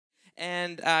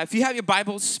And if you have your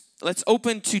Bibles, let's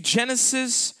open to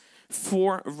Genesis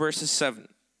 4 verses 7.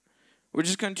 We're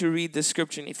just going to read the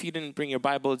scripture. And if you didn't bring your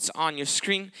Bible, it's on your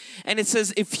screen. And it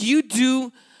says, if you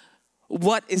do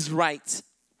what is right,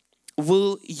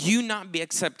 will you not be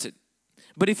accepted?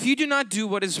 But if you do not do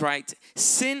what is right,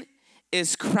 sin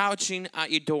is crouching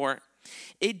at your door.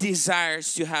 It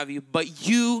desires to have you, but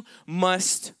you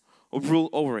must rule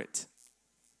over it.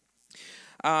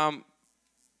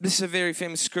 This is a very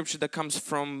famous scripture that comes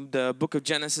from the book of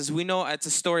Genesis. We know it's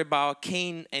a story about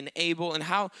Cain and Abel and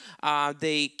how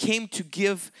they came to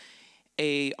give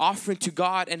an offering to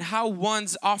God, and how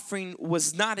one's offering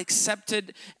was not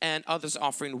accepted and others'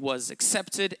 offering was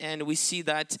accepted. And we see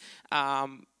that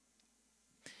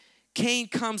Cain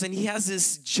comes and he has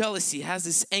this jealousy, has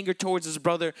this anger towards his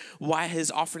brother why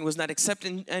his offering was not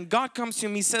accepted. And God comes to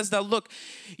him, he says that, look,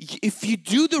 if you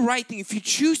do the right thing, if you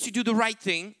choose to do the right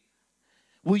thing,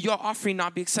 will your offering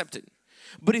not be accepted?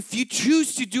 But if you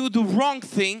choose to do the wrong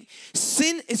thing,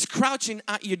 sin is crouching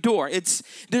at your door.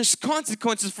 There's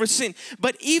consequences for sin.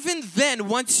 But even then,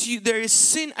 once there is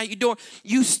sin at your door,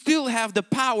 you still have the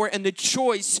power and the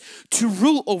choice to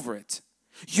rule over it.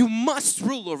 You must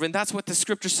rule over it, and that's what the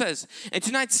scripture says. And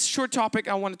tonight's short topic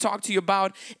I want to talk to you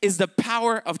about is the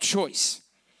power of choice.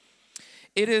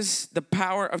 It is the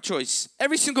power of choice.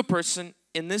 Every single person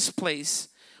in this place,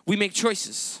 we make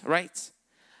choices, right?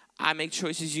 I make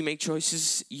choices, you make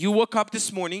choices. You woke up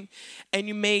this morning and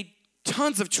you made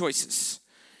tons of choices.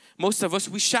 Most of us,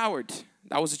 we showered.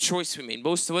 That was a choice we made.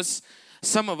 Most of us,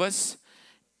 some of us,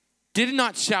 did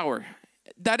not shower.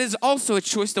 That is also a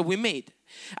choice that we made.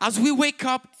 As we wake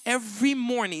up every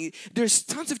morning, there's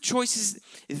tons of choices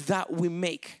that we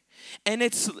make. And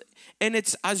it's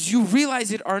as you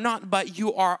realize it or not, but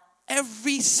you are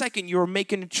every second you're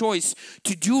making a choice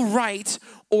to do right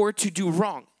or to do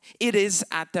wrong. It is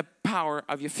at the power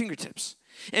of your fingertips.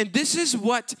 And this is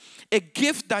what a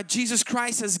gift that Jesus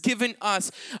Christ has given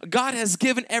us, God has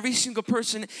given every single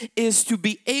person, is to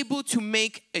be able to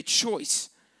make a choice.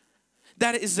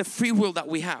 That is the free will that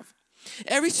we have.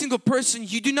 Every single person,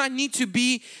 you do not need to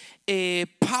be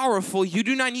powerful, you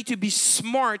do not need to be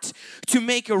smart to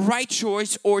make a right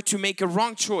choice or to make a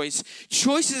wrong choice.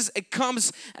 Choices, it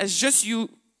comes as just you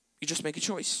just make a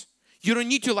choice. You don't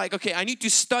need to okay, I need to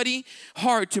study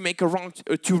hard to make a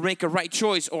right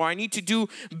choice, or I need to do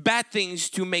bad things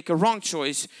to make a wrong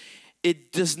choice.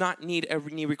 It does not need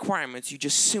any requirements. You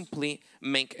just simply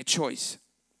make a choice.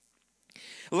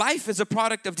 Life is a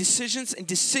product of decisions, and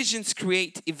decisions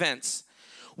create events.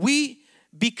 We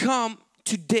become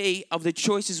today of the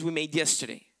choices we made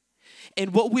yesterday.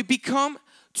 And what we become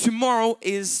tomorrow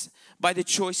is by the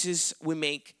choices we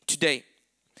make today.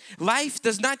 Life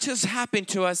does not just happen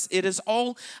to us. It is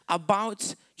all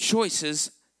about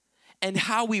choices and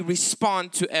how we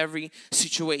respond to every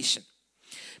situation.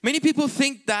 Many people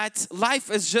think that life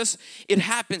is just, it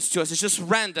happens to us. It's just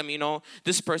random,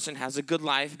 This person has a good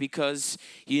life because,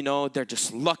 they're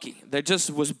just lucky. They just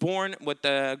was born with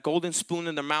a golden spoon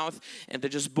in their mouth, and they're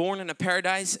just born in a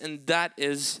paradise, and that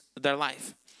is their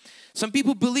life. Some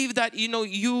people believe that,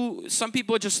 some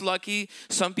people are just lucky,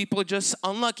 some people are just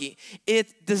unlucky.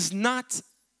 It does not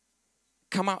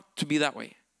come out to be that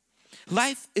way.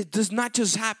 Life, it does not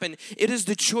just happen. It is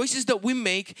the choices that we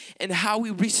make and how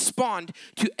we respond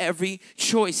to every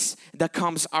choice that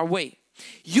comes our way.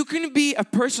 You can be a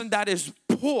person that is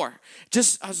poor,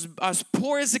 just as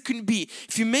poor as it can be.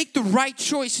 If you make the right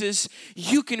choices,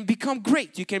 you can become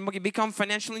great. You can become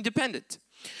financially independent.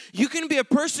 You can be a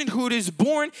person who is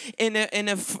born in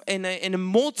a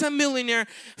multi-millionaire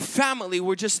family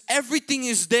where just everything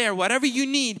is there, whatever you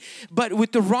need. But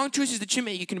with the wrong choices that you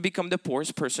make, you can become the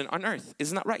poorest person on earth.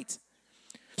 Isn't that right?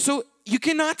 So you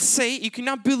cannot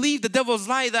believe the devil's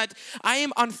lie that I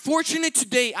am unfortunate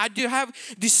today. I do have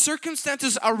these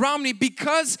circumstances around me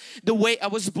because the way I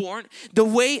was born, the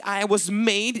way I was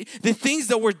made, the things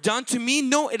that were done to me.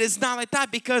 No, it is not like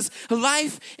that, because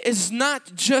life is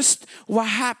not just what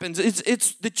happens.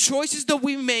 It's the choices that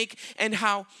we make and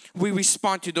how we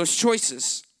respond to those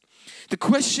choices. The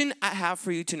question I have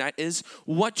for you tonight is,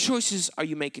 what choices are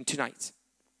you making tonight?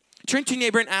 Turn to your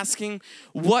neighbor and ask him,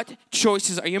 what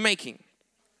choices are you making?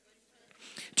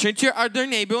 Turn to your other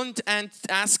neighbor and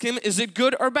ask him, is it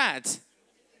good or bad?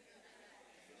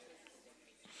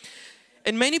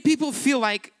 And many people feel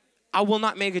like, I will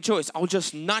not make a choice. I'll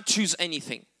just not choose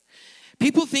anything.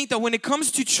 People think that when it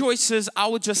comes to choices, I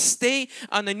will just stay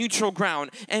on the neutral ground.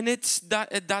 And that's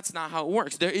not how it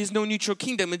works. There is no neutral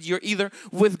kingdom. You're either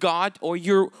with God or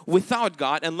you're without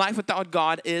God. And life without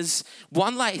God is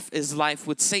one life, is life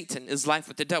with Satan, is life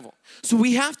with the devil. So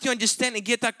we have to understand and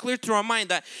get that clear to our mind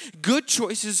that good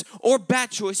choices or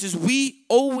bad choices, we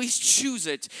always choose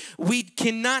it. We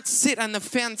cannot sit on the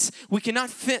fence. We cannot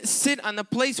sit on the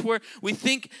place where we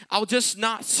think I'll just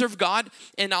not serve God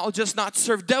and I'll just not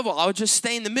serve devil. I'll just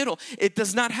stay in the middle. It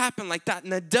does not happen like that.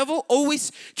 And the devil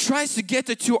always tries to get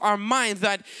it to our mind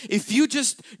that if you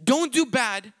just don't do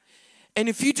bad and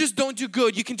if you just don't do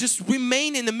good, you can just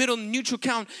remain in the middle, in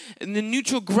the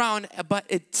neutral ground. But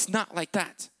it's not like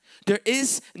that. There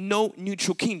is no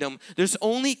neutral kingdom. There's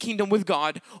only a kingdom with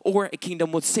God or a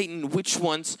kingdom with Satan. Which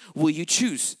ones will you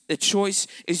choose? The choice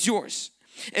is yours.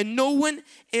 And no one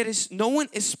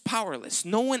is powerless.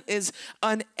 No one is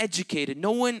uneducated.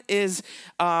 No one is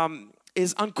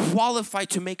unqualified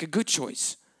to make a good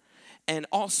choice. And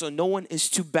also no one is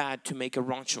too bad to make a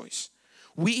wrong choice.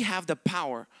 We have the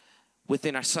power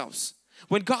within ourselves.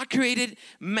 When God created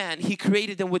man, He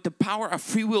created them with the power of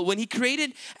free will. When He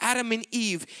created Adam and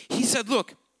Eve, He said,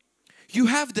 look, you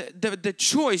have the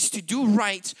choice to do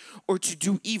right or to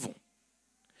do evil.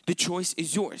 The choice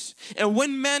is yours. And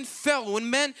when man fell, when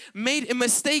man made a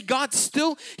mistake, God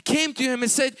still came to him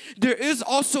and said, there is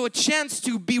also a chance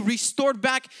to be restored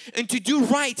back and to do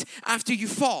right after you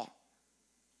fall.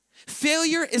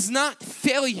 Failure is not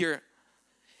failure.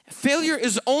 Failure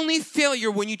is only failure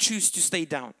when you choose to stay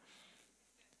down.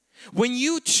 When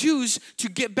you choose to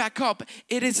get back up,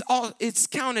 it's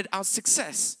counted as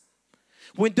success.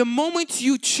 When the moment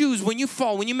you choose, when you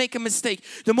fall, when you make a mistake,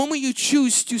 the moment you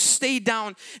choose to stay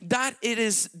down, that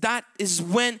is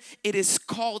when it is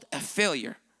called a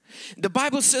failure. The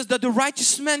Bible says that the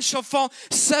righteous man shall fall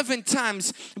 7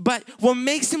 times, but what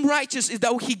makes him righteous is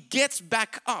that he gets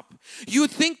back up. You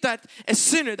would think that a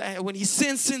sinner, that when he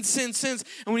sins, and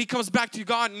when he comes back to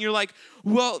God and you're like,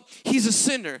 well, he's a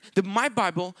sinner. My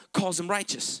Bible calls him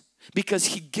righteous because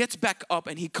he gets back up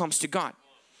and he comes to God.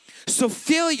 So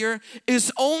failure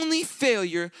is only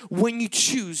failure when you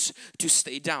choose to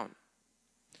stay down.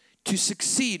 To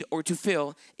succeed or to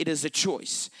fail, it is a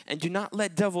choice. And do not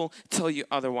let devil tell you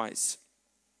otherwise.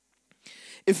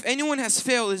 If anyone has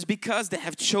failed, it's because they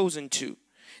have chosen to.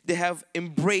 They have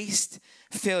embraced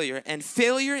failure. And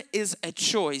failure is a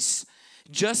choice,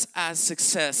 just as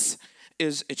success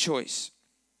is a choice.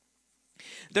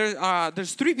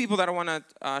 There's 3 people that I want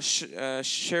to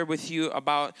share with you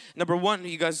about. Number 1,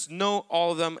 you guys know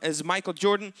all of them, is Michael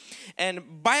Jordan.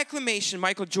 And by acclamation,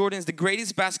 Michael Jordan is the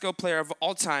greatest basketball player of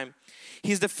all time.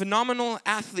 He's the phenomenal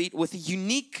athlete with a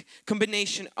unique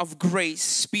combination of grace,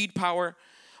 speed, power,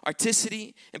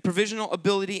 artistry, and provisional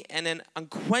ability, and an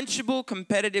unquenchable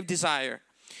competitive desire.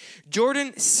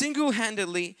 Jordan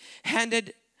single-handedly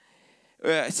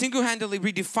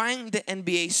redefined the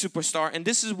NBA superstar, and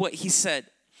this is what he said.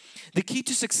 The key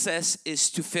to success is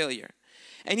to failure.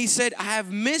 And he said, I have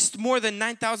missed more than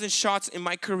 9,000 shots in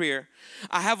my career.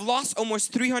 I have lost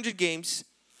almost 300 games.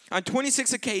 On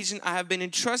 26 occasions, I have been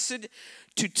entrusted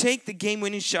to take the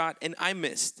game-winning shot, and I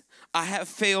missed. I have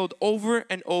failed over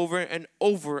and over and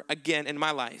over again in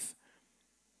my life.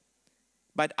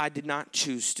 But I did not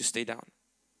choose to stay down.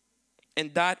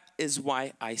 And that is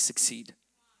why I succeed.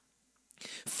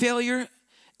 Failure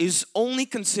is only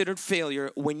considered failure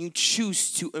when you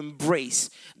choose to embrace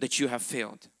that you have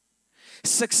failed.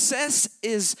 Success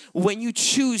is when you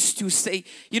choose to say,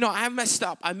 I messed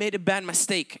up. I made a bad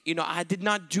mistake. I did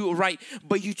not do it right.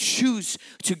 But you choose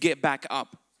to get back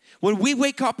up. When we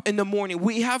wake up in the morning,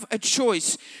 we have a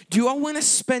choice. Do I want to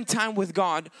spend time with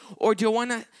God, or do I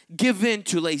want to give in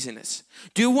to laziness?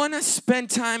 Do you want to spend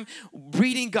time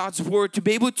reading God's word to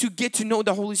be able to get to know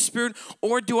the Holy Spirit,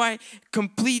 or do I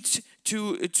complete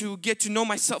to get to know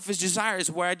my selfish desires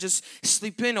where I just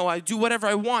sleep in, or I do whatever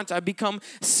I want? I become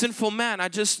a sinful man. I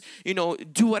just,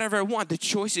 do whatever I want. The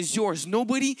choice is yours.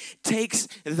 Nobody takes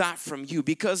that from you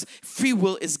because free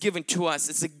will is given to us.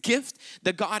 It's a gift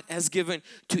that God has given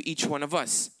to each one of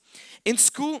us. In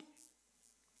school,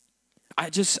 I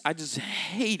just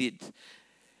hated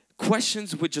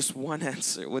questions with just one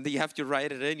answer when you have to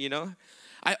write it in,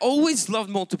 I always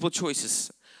loved multiple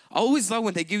choices. I always love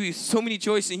when they give you so many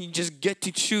choices and you just get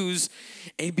to choose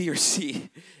A, B, or C.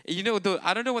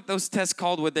 I don't know what those tests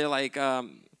called where they're like,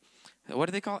 what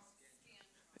do they call it?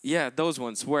 Yeah, those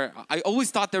ones where I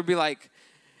always thought there'd be like,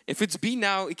 If it's B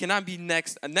now, it cannot be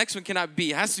next. Next one cannot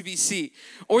be. It has to be C.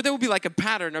 Or there will be like a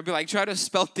pattern. I'll be like, try to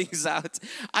spell things out.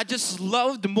 I just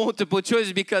love the multiple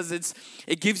choice because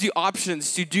it gives you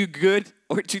options to do good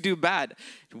or to do bad.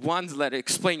 One's letter,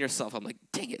 explain yourself. I'm like,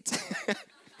 dang it.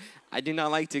 I do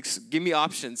not like to, give me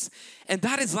options. And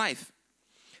that is life.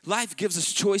 Life gives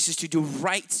us choices to do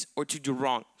right or to do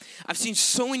wrong. I've seen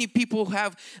so many people who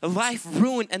have a life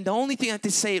ruined, and the only thing that they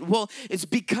say, well, it's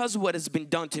because of what has been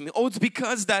done to me. Oh, it's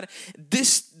because that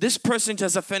this person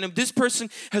has offended me. This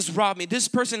person has robbed me. This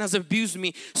person has abused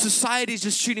me. Society is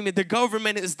just treating me. The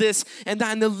government is this and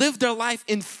that. And they live their life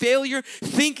in failure,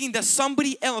 thinking that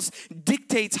somebody else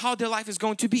dictates how their life is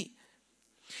going to be.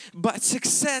 But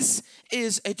success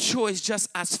is a choice,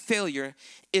 just as failure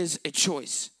is a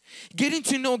choice. Getting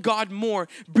to know God more,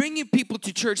 bringing people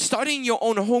to church, starting your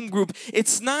own home group,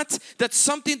 it's not that's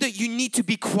something that you need to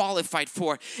be qualified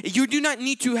for. You do not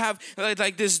need to have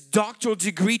like this doctoral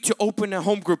degree to open a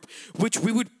home group, which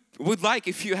we would like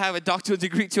if you have a doctoral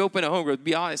degree to open a home group. It'd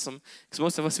be awesome, because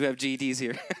most of us we have GEDs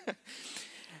here.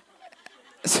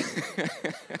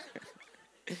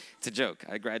 It's a joke.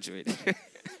 I graduated.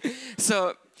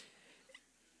 So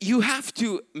you have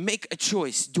to make a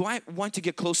choice. Do I want to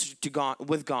get closer to God,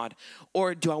 with God,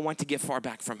 or do I want to get far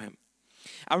back from Him?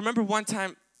 I remember one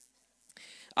time,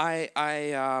 when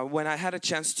I had a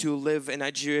chance to live in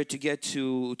Nigeria, to get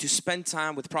to spend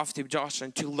time with Prophet Josh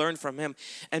and to learn from him.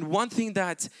 And one thing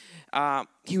that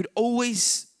he would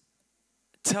always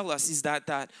tell us is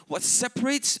that what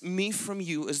separates me from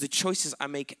you is the choices I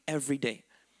make every day.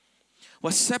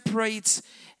 What separates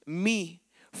me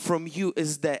from you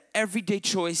is the everyday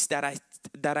choice that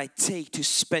I take to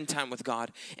spend time with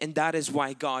God. And that is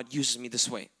why God uses me this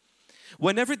way.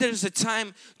 Whenever there's a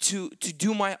time to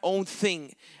do my own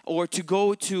thing, or to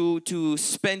go to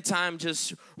spend time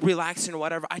just relaxing or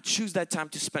whatever, I choose that time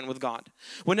to spend with God.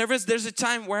 Whenever there's a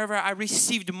time wherever I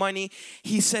received money,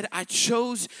 He said I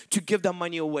chose to give that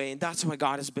money away, and that's why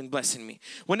God has been blessing me.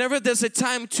 Whenever there's a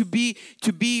time to be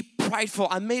prideful,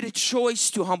 I made a choice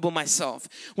to humble myself.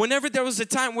 Whenever there was a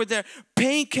time where the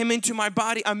pain came into my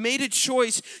body, I made a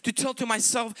choice to tell to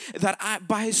myself that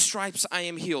by His stripes I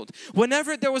am healed.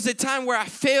 Whenever there was a time where I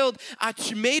failed, I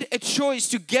made a choice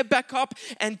to get back up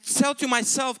and tell to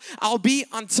myself, I'll be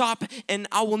on top and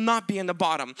I will not be in the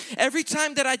bottom. Every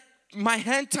time that my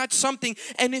hand touched something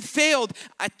and it failed,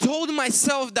 I told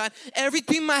myself that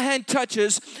everything my hand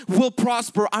touches will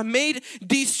prosper. I made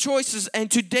these choices, and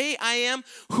today I am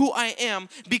who I am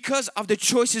because of the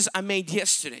choices I made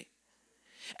yesterday.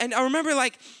 And I remember,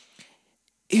 like,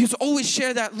 he was always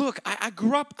share that, look, I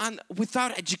grew up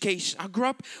without education. I grew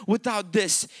up without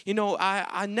this. You know,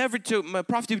 I never took, my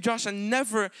Prophet Josh,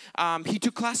 he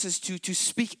took classes to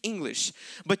speak English.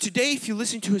 But today, if you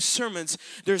listen to his sermons,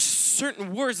 there's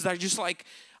certain words that are just like,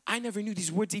 I never knew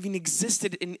these words even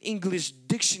existed in English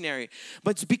dictionary.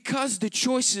 But it's because the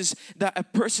choices that a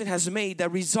person has made that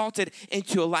resulted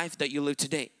into a life that you live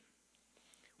today.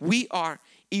 We are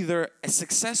either a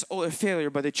success or a failure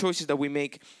by the choices that we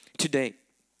make today.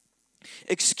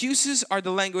 Excuses are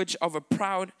the language of a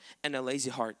proud and a lazy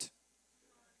heart.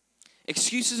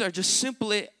 Excuses are just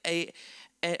simply a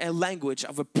language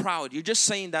of a proud. You're just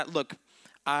saying that, look,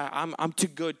 I'm too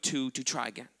good to try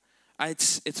again.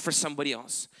 It's for somebody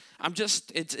else.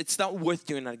 It's not worth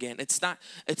doing that again. It's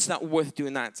not worth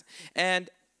doing that. And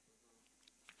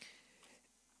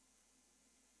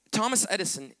Thomas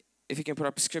Edison, if you can put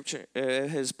up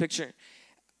his picture.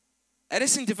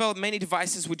 Edison developed many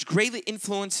devices which greatly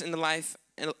influenced in the life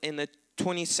in the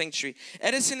 20th century.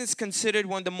 Edison is considered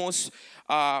one of the most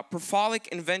prolific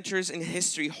inventors in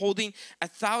history, holding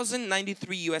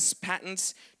 1,093 U.S.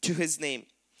 patents to his name.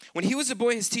 When he was a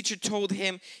boy, his teacher told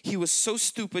him he was so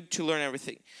stupid to learn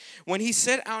everything. When he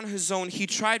set out on his own, he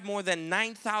tried more than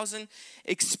 9,000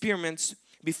 experiments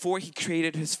before he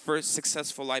created his first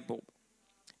successful light bulb.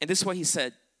 And this is what he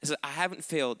said. He said, I haven't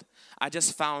failed. I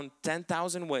just found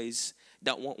 10,000 ways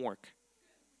that won't work.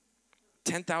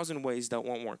 10,000 ways that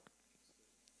won't work.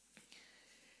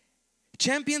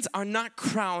 Champions are not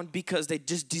crowned because they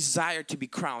just desire to be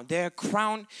crowned. They are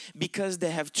crowned because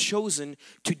they have chosen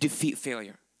to defeat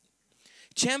failure.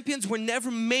 Champions were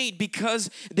never made because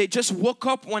they just woke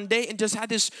up one day and just had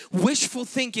this wishful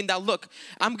thinking that, look,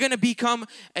 I'm going to become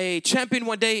a champion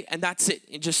one day and that's it.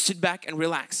 And just sit back and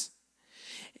relax.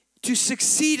 To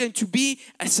succeed and to be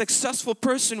a successful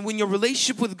person when your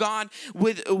relationship with God,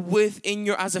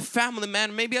 as a family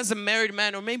man, maybe as a married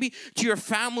man, or maybe to your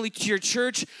family, to your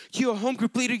church, to your home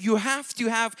group leader, you have to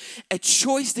have a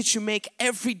choice that you make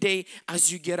every day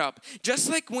as you get up.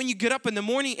 Just like when you get up in the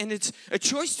morning and it's a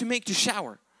choice to make to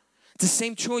shower. the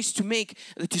same choice to make,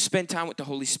 to spend time with the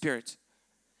Holy Spirit.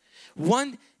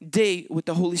 One day with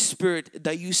the Holy Spirit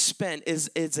that you spend is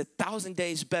 1,000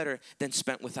 days better than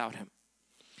spent without Him.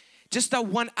 Just that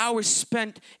 1 hour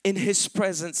spent in His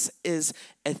presence is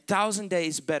 1,000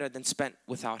 days better than spent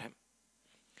without Him.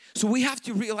 So we have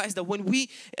to realize that when we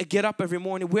get up every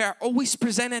morning, we are always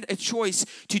presented a choice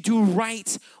to do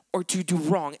right or to do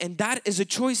wrong. And that is a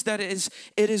choice that it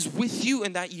is with you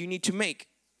and that you need to make.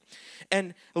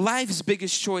 And life's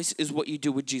biggest choice is what you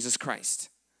do with Jesus Christ.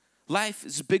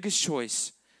 Life's biggest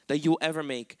choice that you'll ever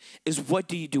make is what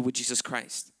do you do with Jesus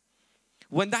Christ.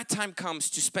 When that time comes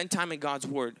to spend time in God's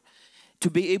Word, to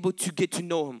be able to get to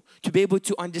know Him, to be able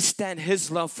to understand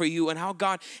His love for you and how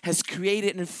God has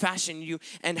created and fashioned you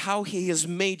and how He has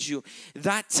made you,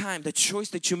 that time, the choice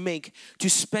that you make to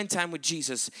spend time with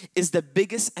Jesus is the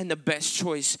biggest and the best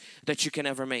choice that you can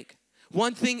ever make.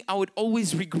 One thing I would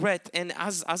always regret, and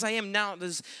as I am now,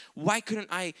 is why couldn't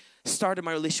I start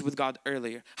my relationship with God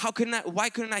earlier? Why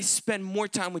couldn't I spend more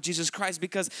time with Jesus Christ?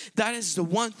 Because that is the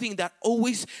one thing that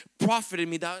always profited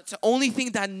me. That's the only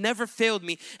thing that never failed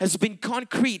me, has been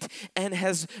concrete and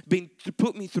has been to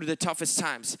put me through the toughest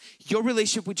times. Your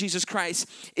relationship with Jesus Christ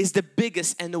is the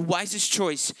biggest and the wisest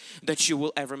choice that you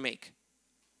will ever make.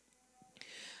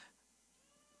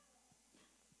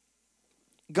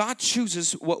 God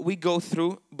chooses what we go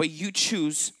through, but you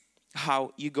choose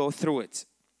how you go through it.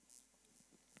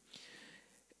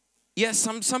 Yes,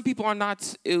 some people are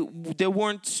not, they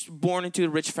weren't born into a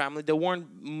rich family. They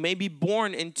weren't maybe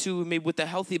born into, maybe with a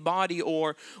healthy body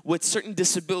or with certain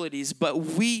disabilities. But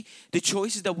the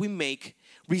choices that we make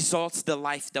results the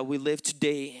life that we live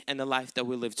today and the life that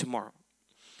we live tomorrow.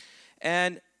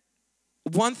 And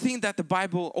one thing that the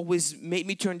Bible always made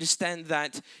me to understand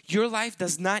that your life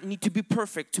does not need to be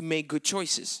perfect to make good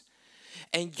choices.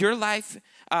 And your life,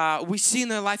 we see in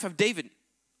the life of David,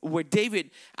 where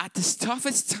David, at the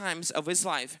toughest times of his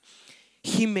life,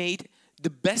 he made the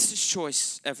bestest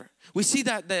choice ever. We see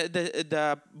that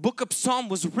the book of Psalm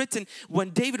was written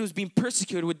when David was being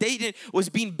persecuted, when David was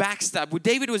being backstabbed, when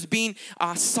David was being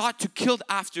sought to killed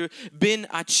after, been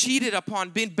cheated upon,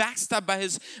 being backstabbed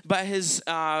by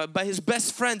his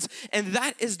best friends. And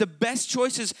that is the best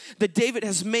choices that David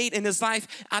has made in his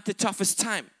life at the toughest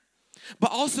time.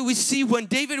 But also we see when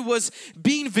David was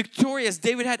being victorious,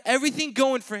 David had everything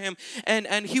going for him,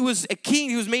 and he was a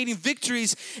king, he was making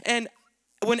victories, and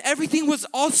when everything was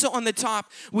also on the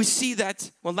top, we see that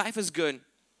when life is good,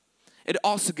 it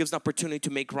also gives an opportunity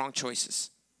to make wrong choices.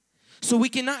 So we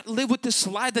cannot live with this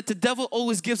lie that the devil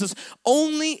always gives us.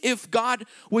 Only if God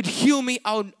would heal me,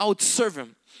 I would serve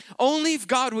Him. Only if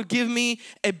God would give me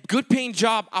a good paying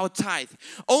job, I'll tithe.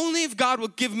 Only if God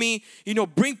would give me,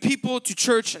 bring people to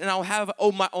church and I'll have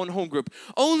my own home group.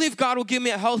 Only if God will give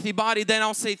me a healthy body, then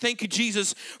I'll say, thank you,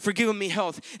 Jesus, for giving me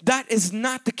health. That is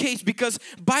not the case because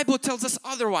Bible tells us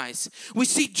otherwise. We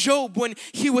see Job when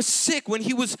he was sick, when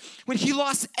he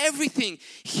lost everything,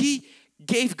 he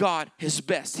gave God his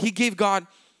best. He gave God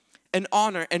an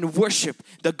honor and worship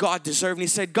that God deserved. And he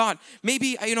said, God,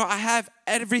 maybe, I have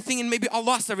everything and maybe I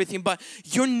lost everything, but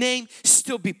your name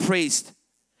still be praised.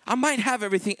 I might have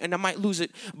everything and I might lose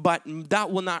it, but that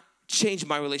will not change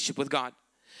my relationship with God.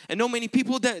 I know many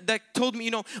people that told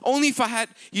me, only if I had,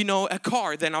 a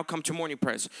car, then I'll come to morning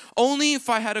prayers. Only if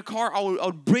I had a car, I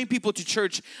would bring people to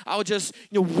church. I would just,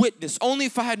 witness. Only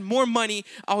if I had more money,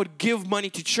 I would give money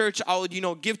to church. I would,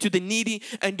 give to the needy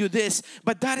and do this.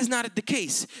 But that is not the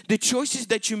case. The choices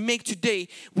that you make today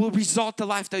will result the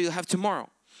life that you'll have tomorrow.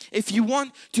 If you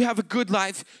want to have a good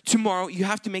life tomorrow, you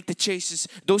have to make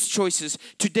those choices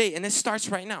today. And it starts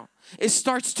right now. It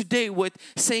starts today with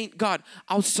saying, God,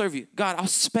 I'll serve you. God, I'll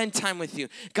spend time with you.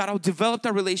 God, I'll develop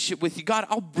that relationship with you. God,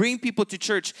 I'll bring people to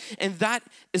church. And that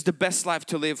is the best life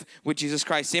to live with Jesus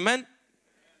Christ. Amen?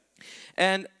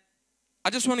 And I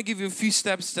just want to give you a few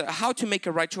steps to how to make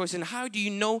a right choice and how do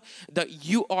you know that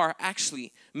you are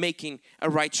actually making a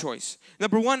right choice.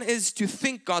 Number one is to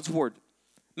think God's word.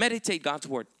 Meditate God's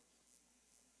word.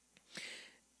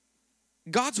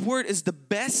 God's word is the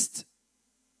best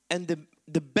and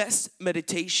the best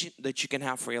meditation that you can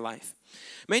have for your life.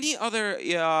 Many other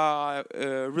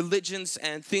religions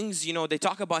and things, they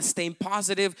talk about staying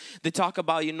positive. They talk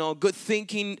about, good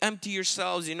thinking, empty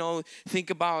yourselves, think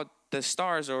about the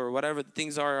stars or whatever the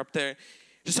things are up there.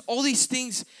 Just all these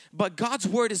things. But God's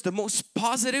word is the most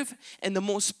positive and the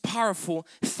most powerful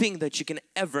thing that you can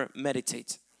ever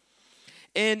meditate.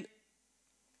 And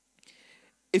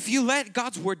if you let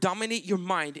God's word dominate your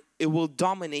mind, it will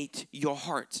dominate your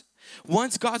heart.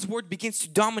 Once God's word begins to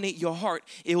dominate your heart,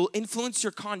 it will influence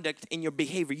your conduct and your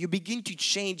behavior. You begin to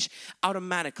change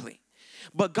automatically.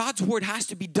 But God's word has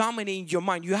to be dominating your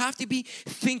mind. You have to be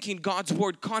thinking God's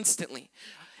word constantly.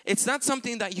 It's not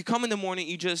something that you come in the morning,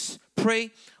 you just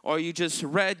pray, or you just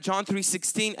read John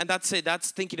 3:16 and that's it. That's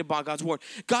thinking about God's word.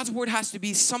 God's word has to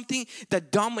be something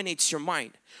that dominates your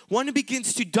mind. When it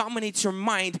begins to dominate your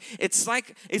mind, it's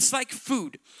like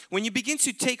food. When you begin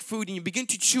to take food and you begin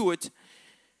to chew it,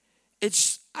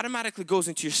 it automatically goes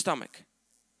into your stomach.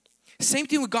 Same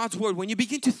thing with God's word. When you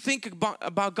begin to think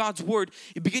about God's word,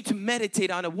 you begin to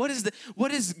meditate on it. What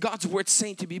is God's word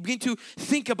saying to me? You begin to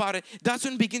think about it. That's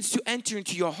when it begins to enter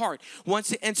into your heart.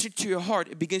 Once it enters into your heart,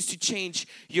 it begins to change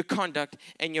your conduct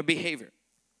and your behavior.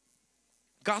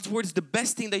 God's word is the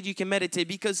best thing that you can meditate,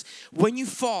 because when you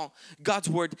fall, God's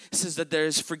word says that there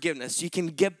is forgiveness. You can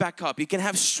get back up. You can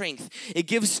have strength. It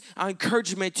gives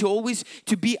encouragement to always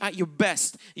to be at your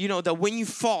best. You know that when you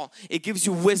fall, it gives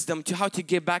you wisdom to how to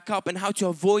get back up and how to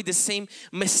avoid the same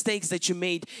mistakes that you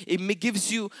made. It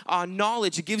gives you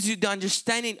knowledge. It gives you the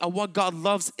understanding of what God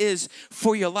loves is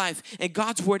for your life. And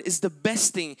God's word is the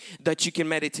best thing that you can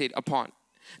meditate upon.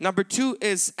 Number 2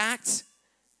 is act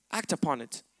upon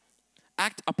it.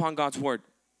 Act upon God's word.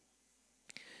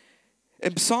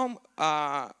 In Psalm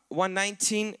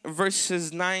 119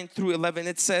 verses 9 through 11,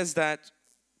 it says that,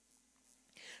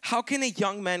 how can a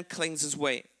young man cleanse his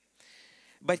way?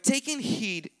 By taking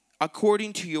heed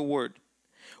according to your word.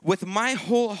 With my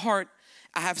whole heart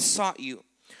I have sought you.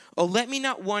 Oh, let me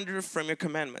not wander from your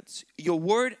commandments. Your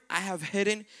word I have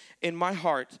hidden in my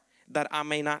heart, that I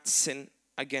may not sin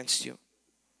against you.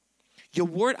 Your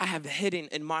word I have hidden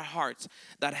in my heart,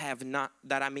 that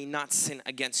I may not sin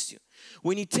against you.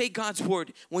 When you take God's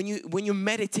word, when you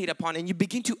meditate upon it and you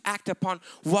begin to act upon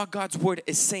what God's word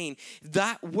is saying,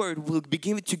 that word will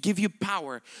begin to give you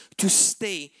power to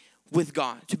stay with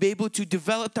God, to be able to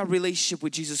develop that relationship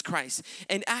with Jesus Christ.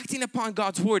 And acting upon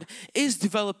God's word is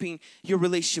developing your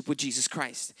relationship with Jesus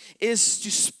Christ, is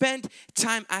to spend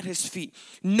time at His feet,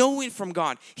 knowing from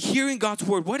God, hearing God's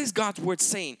word. What is God's word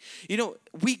saying? You know,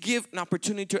 we give an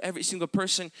opportunity to every single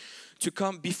person to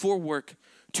come before work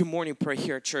to morning prayer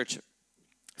here at church.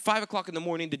 5 o'clock in the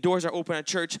morning, the doors are open at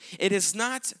church. It is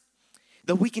not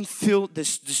that we can fill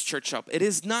this church up. It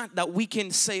is not that we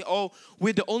can say, oh,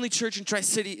 we're the only church in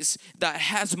Tri-Cities that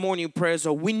has morning prayers,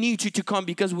 or we need you to come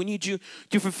because we need you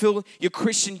to fulfill your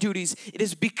Christian duties. It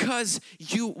is because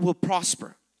you will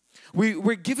prosper.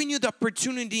 We're giving you the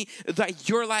opportunity that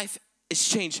your life is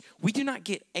changed. We do not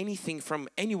get anything from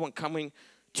anyone coming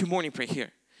to morning prayer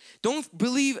here. Don't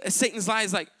believe Satan's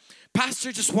lies like,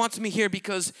 pastor just wants me here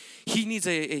because he needs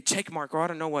a check mark, or I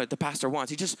don't know what the pastor wants.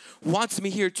 He just wants me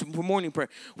here for morning prayer.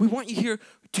 We want you here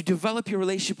to develop your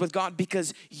relationship with God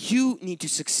because you need to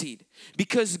succeed.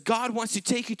 Because God wants to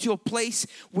take you to a place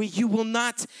where you will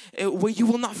not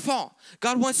fall.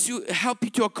 God wants to help you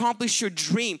to accomplish your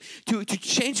dream, to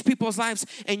change people's lives,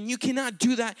 and you cannot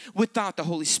do that without the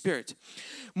Holy Spirit.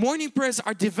 Morning prayers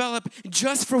are developed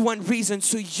just for one reason,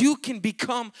 so you can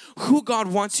become who God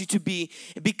wants you to be,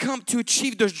 to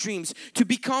achieve those dreams, to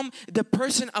become the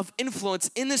person of influence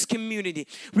in this community.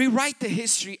 Rewrite the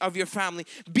history of your family.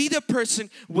 Be the person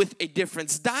with a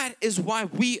difference. That is why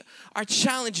we are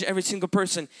challenging every single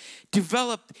person.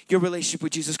 Develop your relationship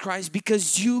with Jesus Christ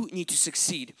because you need to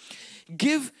succeed.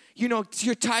 Give,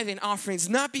 your tithe and offerings,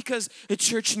 not because the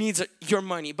church needs your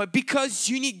money, but because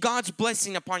you need God's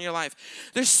blessing upon your life.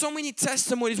 There's so many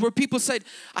testimonies where people said,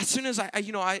 as soon as I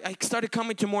started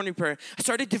coming to morning prayer, I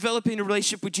started developing a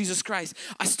relationship with Jesus Christ,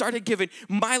 I started giving,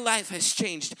 my life has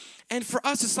changed. And for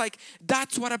us, it's like,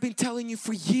 that's what I've been telling you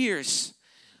for years.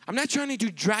 I'm not trying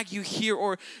to drag you here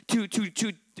or to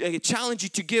challenge you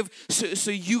to give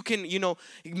so you can,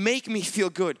 make me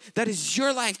feel good. That is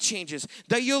your life changes,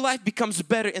 that your life becomes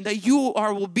better, and that you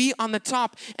will be on the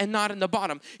top and not in the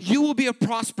bottom. You will be a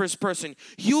prosperous person.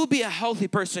 You will be a healthy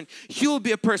person. You will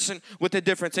be a person with a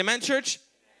difference. Amen, church?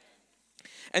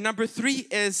 And number 3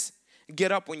 is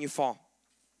get up when you fall.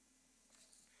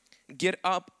 Get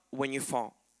up when you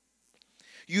fall.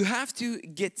 You have to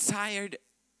get tired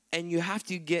and you have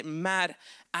to get mad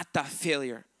at that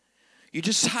failure. You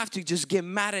just have to get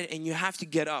mad at it, and you have to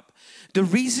get up. The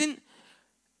reason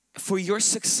for your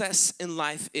success in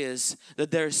life is that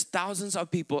there's thousands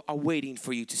of people are waiting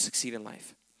for you to succeed in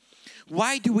life.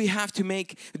 Why do we have to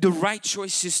make the right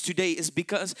choices today? Is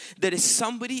because there is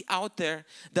somebody out there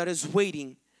that is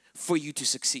waiting for you to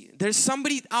succeed. There's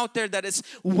somebody out there that is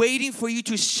waiting for you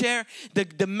to share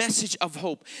the message of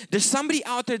hope. There's somebody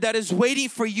out there that is waiting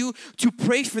for you to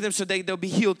pray for them so they'll be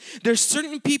healed. There's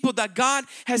certain people that God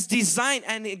has designed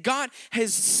and God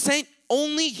has sent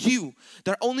only you,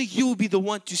 that only you will be the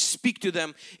one to speak to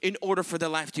them in order for their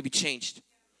life to be changed.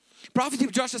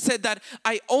 Prophet Joshua said that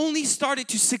I only started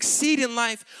to succeed in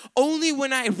life only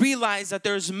when I realized that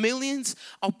there's millions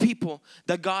of people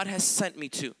that God has sent me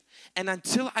to. And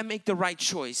until I make the right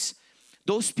choice,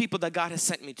 those people that God has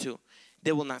sent me to,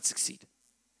 they will not succeed.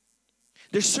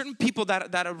 There's certain people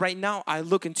that right now I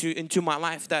look into my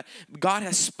life that God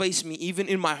has placed me, even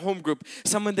in my home group.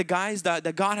 Some of the guys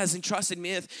that God has entrusted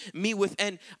me with.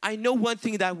 And I know one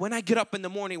thing, that when I get up in the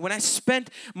morning, when I spend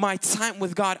my time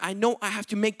with God, I know I have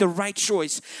to make the right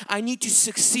choice. I need to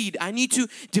succeed. I need to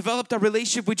develop that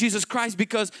relationship with Jesus Christ,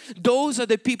 because those are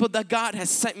the people that God has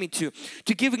sent me to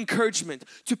give encouragement,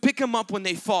 to pick them up when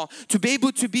they fall, to be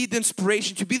able to be the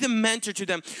inspiration, to be the mentor to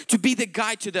them, to be the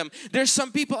guide to them. There's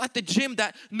some people at the gym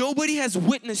that nobody has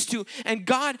witnessed to, and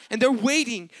they're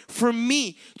waiting for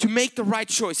me to make the right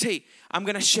choice. Hey, I'm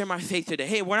gonna share my faith today.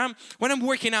 Hey, when I'm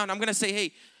working out, I'm gonna say,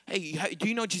 hey, do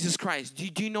you know Jesus Christ?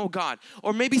 Do you know God?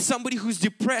 Or maybe somebody who's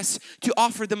depressed, to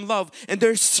offer them love. And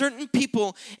there's certain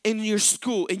people in your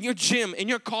school, in your gym, in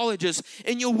your colleges,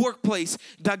 in your workplace,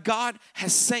 that God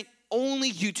has sent only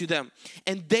you to them,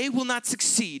 and they will not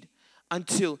succeed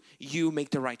until you make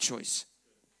the right choice.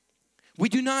 We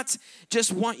do not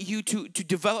just want you to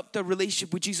develop the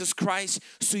relationship with Jesus Christ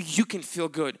so you can feel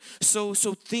good. So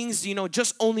things,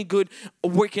 just only good are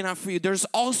working out for you. There's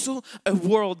also a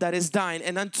world that is dying,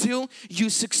 and until you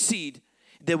succeed,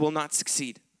 they will not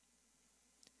succeed.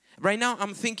 Right now,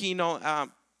 I'm thinking,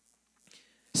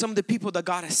 some of the people that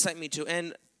God has sent me to,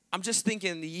 and I'm just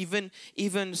thinking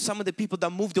even some of the people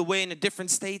that moved away in the different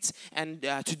states, and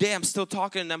today I'm still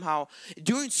talking to them how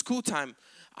during school time,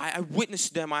 I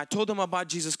witnessed them. I told them about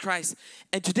Jesus Christ.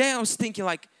 And today I was thinking,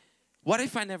 like, what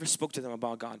if I never spoke to them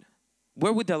about God?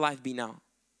 Where would their life be now?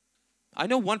 I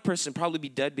know one person probably be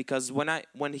dead, because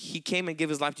when he came and gave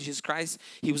his life to Jesus Christ,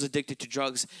 he was addicted to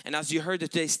drugs. And as you heard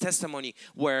today's testimony,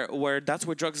 where that's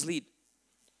where drugs lead.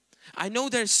 I know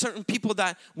there's certain people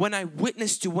that when I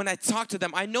witness to, when I talk to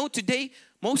them, I know today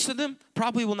most of them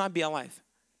probably will not be alive.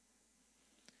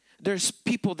 There's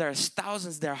people, there's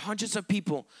thousands, there are hundreds of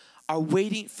people are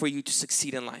waiting for you to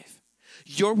succeed in life.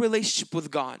 Your relationship with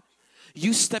God,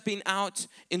 you stepping out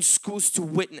in schools to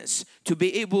witness, to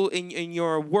be able in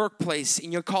your workplace,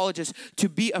 in your colleges, to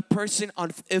be a person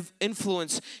of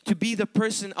influence, to be the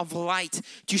person of light,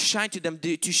 to shine to them,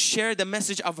 to share the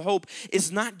message of hope, is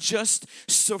not just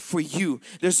so for you.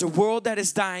 There's a world that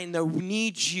is dying that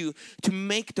needs you to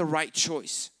make the right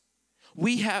choice.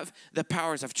 We have the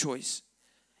powers of choice.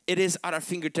 It is at our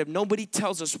fingertip. Nobody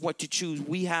tells us what to choose.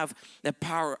 We have the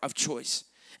power of choice.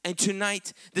 And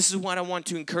tonight, this is what I want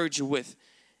to encourage you with,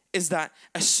 is that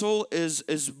a soul is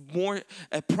more,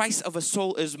 a price of a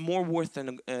soul is more worth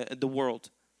than the world.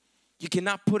 You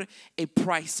cannot put a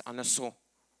price on a soul.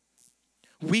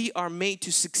 We are made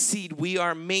to succeed. We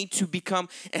are made to become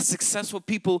a successful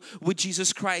people with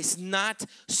Jesus Christ, not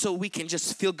so we can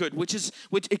just feel good, which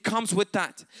it comes with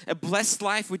that. A blessed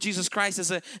life with Jesus Christ is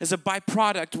a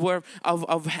byproduct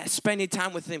of spending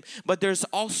time with Him. But there's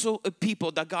also a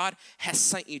people that God has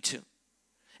sent you to.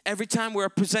 Every time we're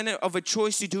presented of a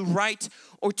choice to do right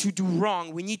or to do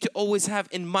wrong, we need to always have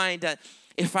in mind that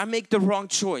if I make the wrong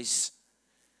choice,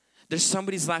 there's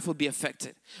somebody's life will be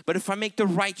affected. But if I make the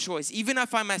right choice, even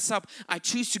if I mess up, I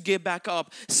choose to get back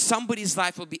up, somebody's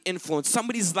life will be influenced.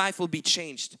 Somebody's life will be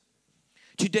changed.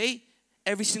 Today,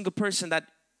 every single person that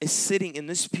is sitting in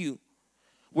this pew,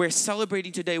 we're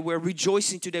celebrating today, we're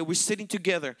rejoicing today, we're sitting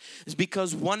together, is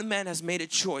because one man has made a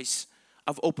choice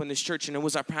of opening this church, and it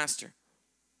was our pastor.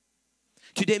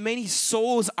 Today, many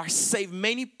souls are saved.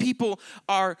 Many people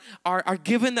are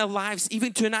given their lives.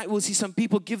 Even tonight, we'll see some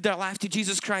people give their life to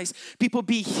Jesus Christ. People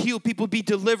be healed. People be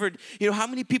delivered. You know, how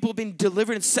many people have been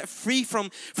delivered and set free from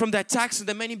the attacks of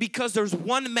the many? Because there's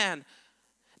one man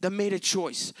that made a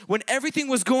choice. When everything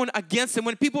was going against him,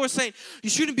 when people were saying, you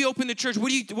shouldn't be opening the church.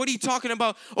 What are you talking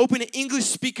about? Open an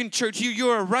English-speaking church.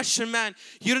 You're a Russian man.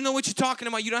 You don't know what you're talking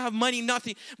about. You don't have money,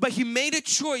 nothing. But he made a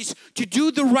choice to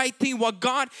do the right thing, what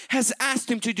God has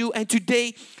asked him to do. And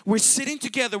today, we're sitting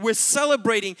together. We're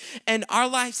celebrating. And our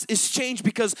lives is changed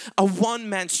because of one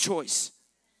man's choice.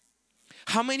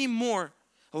 How many more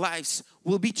lives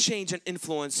will be changed and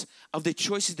influenced of the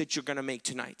choices that you're going to make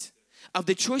tonight? Of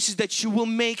the choices that you will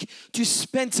make to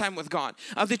spend time with God.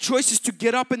 Of the choices to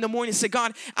get up in the morning and say,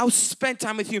 God, I'll spend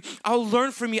time with you. I'll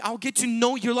learn from you. I'll get to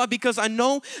know your love, because I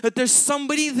know that there's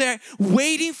somebody there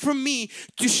waiting for me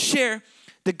to share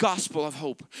the gospel of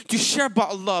hope. To share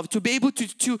about love. To be able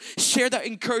to share that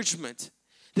encouragement.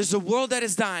 There's a world that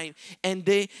is dying, and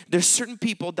there's certain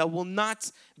people that will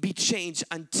not be changed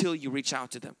until you reach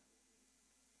out to them.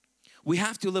 We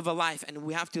have to live a life, and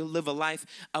we have to live a life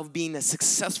of being a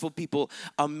successful people,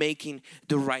 of making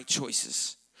the right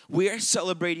choices. We are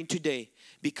celebrating today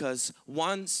because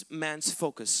one man's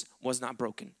focus was not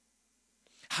broken.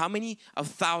 How many of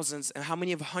thousands and how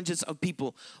many of hundreds of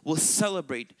people will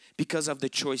celebrate because of the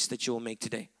choice that you will make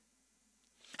today?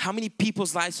 How many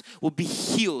people's lives will be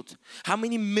healed? How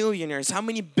many millionaires, how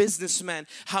many businessmen,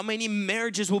 how many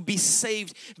marriages will be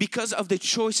saved because of the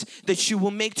choice that you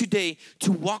will make today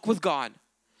to walk with God,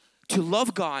 to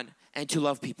love God, and to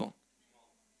love people?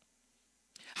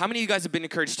 How many of you guys have been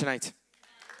encouraged tonight?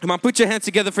 Come on, put your hands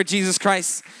together for Jesus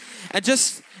Christ. And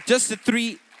just the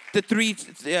three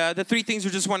things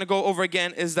we just want to go over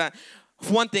again is that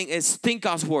one thing is think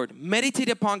God's word. Meditate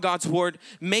upon God's word.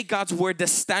 Make God's word the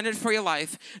standard for your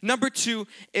life. Number two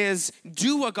is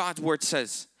do what God's word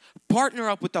says. Partner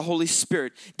up with the Holy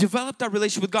Spirit. Develop that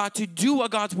relationship with God to do what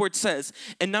God's word says.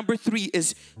 And number three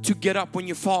is to get up when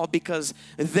you fall, because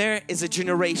there is a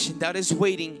generation that is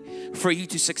waiting for you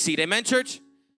to succeed. Amen, church?